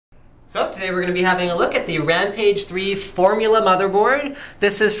So today we're going to be having a look at the Rampage 3 Formula motherboard.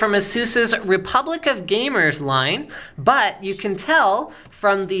 This is from ASUS's Republic of Gamers line, but you can tell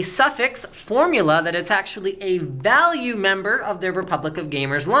from the suffix Formula that it's actually a value member of their Republic of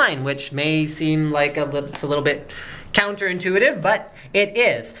Gamers line, which may seem like it's a little bit counterintuitive, but it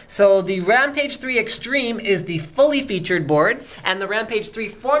is. So the Rampage 3 Extreme is the fully featured board, and the Rampage 3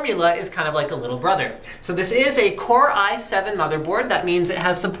 Formula is kind of like a little brother. So this is a Core i7 motherboard. That means it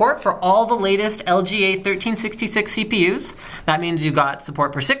has support for all the latest LGA 1366 CPUs. That means you've got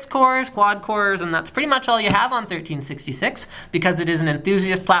support for 6 cores, quad cores, and that's pretty much all you have on 1366 because it is an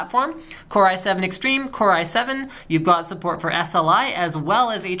enthusiast platform. Core i7 Extreme, Core i7, you've got support for SLI as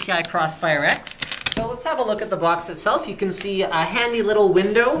well as ATI Crossfire X. So let's have a look at the box itself. You can see a handy little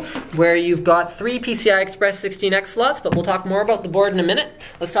window where you've got 3 Pci Express 16X slots, but we'll talk more about the board in a minute.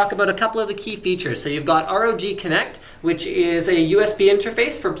 Let's talk about a couple of the key features. So you've got ROG Connect, which is a USB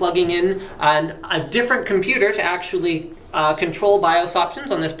interface for plugging in a different computer to actually control BIOS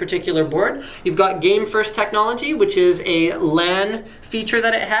options on this particular board. You've got Game First technology, which is a LAN feature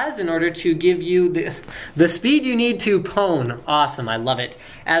that it has in order to give you the speed you need to pwn. Awesome, I love it.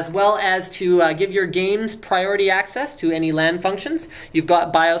 As well as to give your games priority access to any LAN functions. You've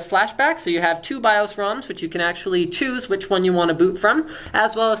got BIOS flashback, so you have 2 BIOS ROMs, which you can actually choose which one you want to boot from,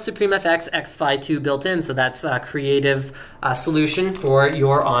 as well as SupremeFX X-Fi 2 built in, so that's a creative solution for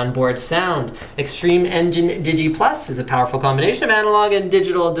your onboard sound. Extreme Engine Digi Plus is a powerful combination of analog and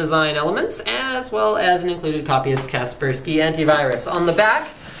digital design elements, as well as an included copy of Kaspersky antivirus. On the back,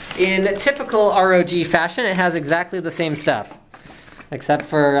 in typical ROG fashion, it has exactly the same stuff. Except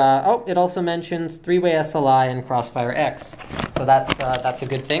for, it also mentions 3-way SLI and Crossfire X. So that's a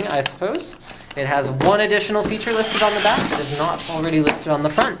good thing, I suppose. It has one additional feature listed on the back that is not already listed on the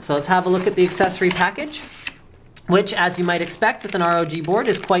front. So let's have a look at the accessory package, which, as you might expect with an ROG board,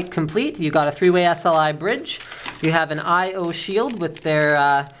 is quite complete. You've got a 3-way SLI bridge. You have an I/O shield with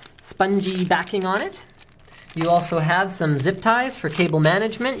their spongy backing on it. You also have some zip ties for cable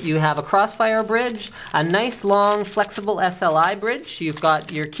management. You have a Crossfire bridge, a nice long flexible SLI bridge. You've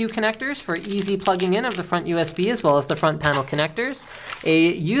got your Q connectors for easy plugging in of the front USB as well as the front panel connectors.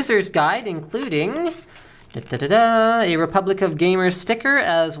 A user's guide including a Republic of Gamers sticker,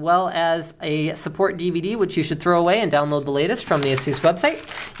 as well as a support DVD, which you should throw away and download the latest from the ASUS website.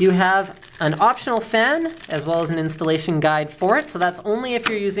 You have an optional fan, as well as an installation guide for it, so that's only if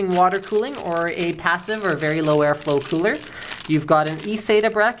you're using water cooling or a passive or very low airflow cooler. You've got an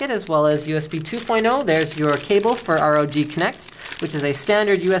eSATA bracket, as well as USB 2.0. There's your cable for ROG Connect, which is a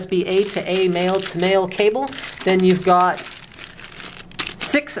standard USB A to A male-to-male cable. Then you've got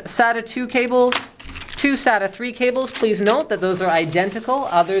 6 SATA 2 cables, 2 SATA 3 cables. Please note that those are identical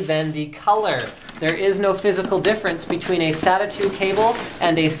other than the color. There is no physical difference between a SATA 2 cable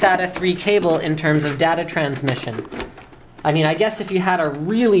and a SATA 3 cable in terms of data transmission. I mean, I guess if you had a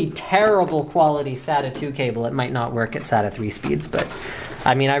really terrible quality SATA 2 cable, it might not work at SATA 3 speeds, but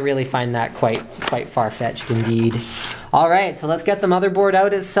I mean, I really find that quite far-fetched indeed. All right, so let's get the motherboard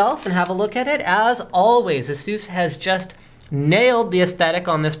out itself and have a look at it. As always, ASUS has just nailed the aesthetic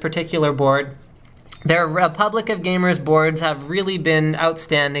on this particular board. Their Republic of Gamers boards have really been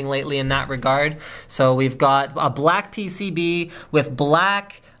outstanding lately in that regard. So we've got a black PCB with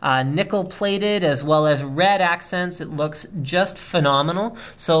black nickel plated as well as red accents. It looks just phenomenal.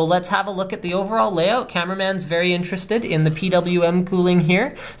 So let's have a look at the overall layout. Cameraman's very interested in the PWM cooling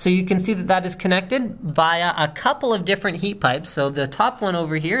here. So you can see that that is connected via a couple of different heat pipes. So the top one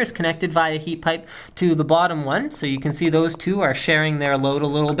over here is connected via heat pipe to the bottom one. So you can see those two are sharing their load a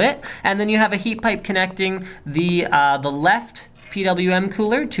little bit. And then you have a heat pipe connecting the left PWM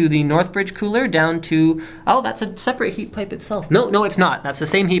cooler to the North Bridge cooler down to, oh, that's a separate heat pipe itself. No, it's not. That's the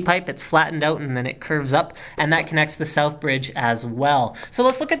same heat pipe. It's flattened out and then it curves up, and that connects the South Bridge as well. So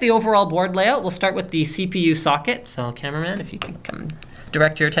let's look at the overall board layout. We'll start with the CPU socket. So cameraman, if you can come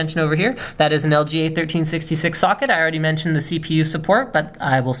direct your attention over here. That is an LGA 1366 socket. I already mentioned the CPU support, but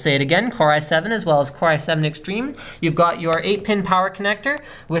I will say it again. Core i7 as well as Core i7 Extreme. You've got your 8-pin power connector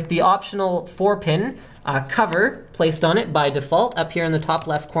with the optional 4-pin cover placed on it by default up here in the top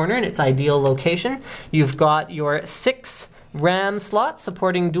left corner in its ideal location. You've got your 6 RAM slots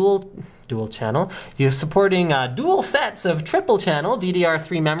supporting dual channel. You're supporting dual sets of triple channel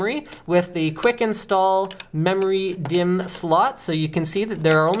DDR3 memory with the quick install memory DIMM slot. So you can see that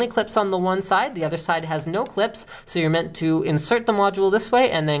there are only clips on the one side. The other side has no clips. So you're meant to insert the module this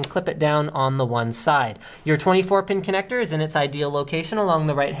way and then clip it down on the one side. Your 24-pin connector is in its ideal location along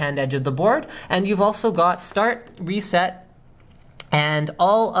the right-hand edge of the board. And you've also got start, reset, and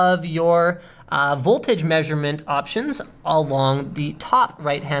all of your voltage measurement options along the top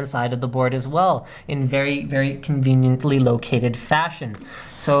right-hand side of the board as well, in very, very conveniently located fashion.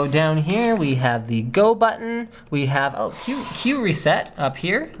 So down here we have the go button, we have Q reset up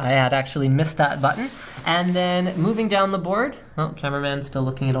here. I had actually missed that button. And then moving down the board, cameraman's still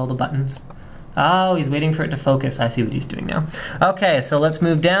looking at all the buttons. Oh, he's waiting for it to focus. I see what he's doing now. Okay, so let's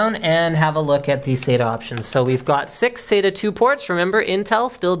move down and have a look at the SATA options. So we've got 6 SATA 2 ports. Remember, Intel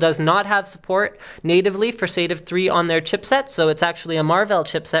still does not have support natively for SATA 3 on their chipset, so it's actually a Marvell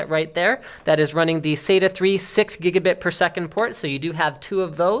chipset right there that is running the SATA 3 6 gigabit per second port, so you do have 2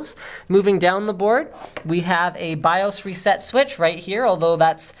 of those. Moving down the board, we have a BIOS reset switch right here, although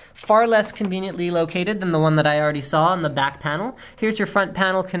that's far less conveniently located than the one that I already saw on the back panel. Here's your front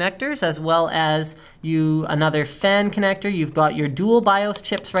panel connectors, as well as another fan connector. You've got your dual BIOS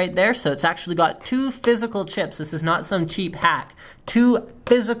chips right there, so it's actually got 2 physical chips. This is not some cheap hack. 2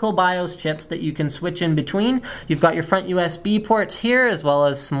 physical BIOS chips that you can switch in between. You've got your front USB ports here, as well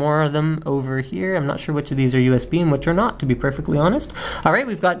as some more of them over here. I'm not sure which of these are USB and which are not, to be perfectly honest. All right,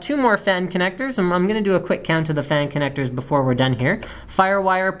 we've got 2 more fan connectors, and I'm going to do a quick count of the fan connectors before we're done here.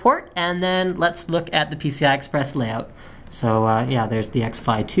 Firewire port, and then let's look at the PCI Express layout. So yeah, there's the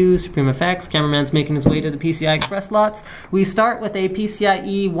X-Fi 2, Supreme FX, cameraman's making his way to the PCI Express slots. We start with a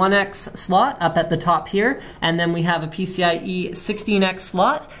PCIe 1X slot up at the top here, and then we have a PCIe 16X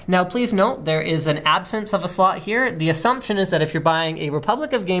slot. Now please note, there is an absence of a slot here. The assumption is that if you're buying a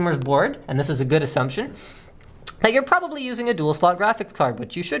Republic of Gamers board, and this is a good assumption, that you're probably using a dual slot graphics card,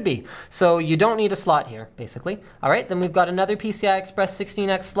 which you should be. So you don't need a slot here, basically. All right, then we've got another PCI Express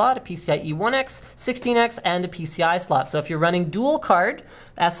 16X slot, a PCIe 1X, 16X, and a PCI slot. So if you're running dual card,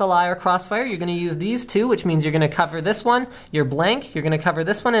 SLI or Crossfire, you're gonna use these 2, which means you're gonna cover this one, you're blank, you're gonna cover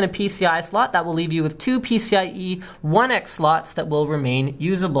this one in a PCI slot. That will leave you with 2 PCIe 1X slots that will remain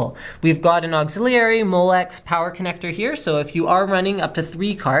usable. We've got an auxiliary Molex power connector here, so if you are running up to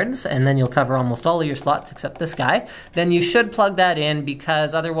 3 cards, and then you'll cover almost all of your slots except this guy, then you should plug that in,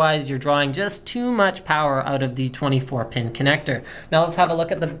 because otherwise you're drawing just too much power out of the 24-pin connector. Now let's have a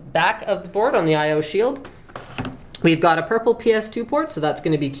look at the back of the board on the I/O shield. We've got a purple PS2 port, so that's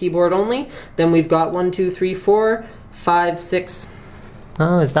going to be keyboard only. Then we've got 1, 2, 3, 4, 5, 6.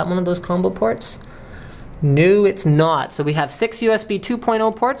 Oh, is that one of those combo ports? No, it's not. So we have 6 USB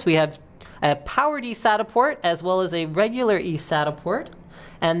 2.0 ports. We have a powered eSATA port as well as a regular eSATA port.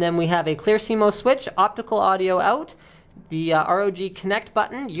 And then we have a clear CMOS switch, optical audio out, the ROG Connect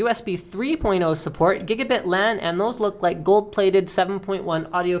button, USB 3.0 support, gigabit LAN, and those look like gold-plated 7.1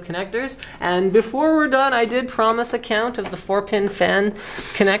 audio connectors. And before we're done, I did promise a count of the 4-pin fan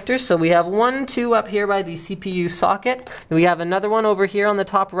connectors. So we have 1, 2 up here by the CPU socket. Then we have another one over here on the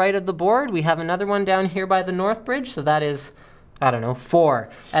top right of the board. We have another one down here by the north bridge, so that is, I don't know, 4.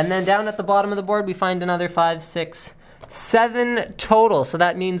 And then down at the bottom of the board, we find another 5, 6, 7 total. So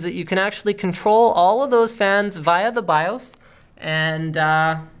that means that you can actually control all of those fans via the BIOS. And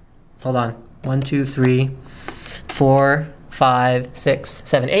hold on, 1, 2, 3, 4, 5, 6,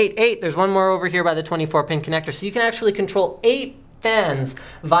 7, 8. There's one more over here by the 24-pin connector. So you can actually control 8 fans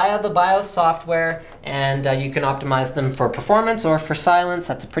via the BIOS software, and you can optimize them for performance or for silence.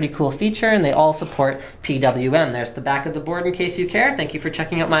 That's a pretty cool feature, and they all support PWM. There's the back of the board in case you care. Thank you for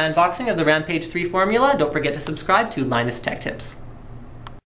checking out my unboxing of the Rampage 3 formula. Don't forget to subscribe to Linus Tech Tips.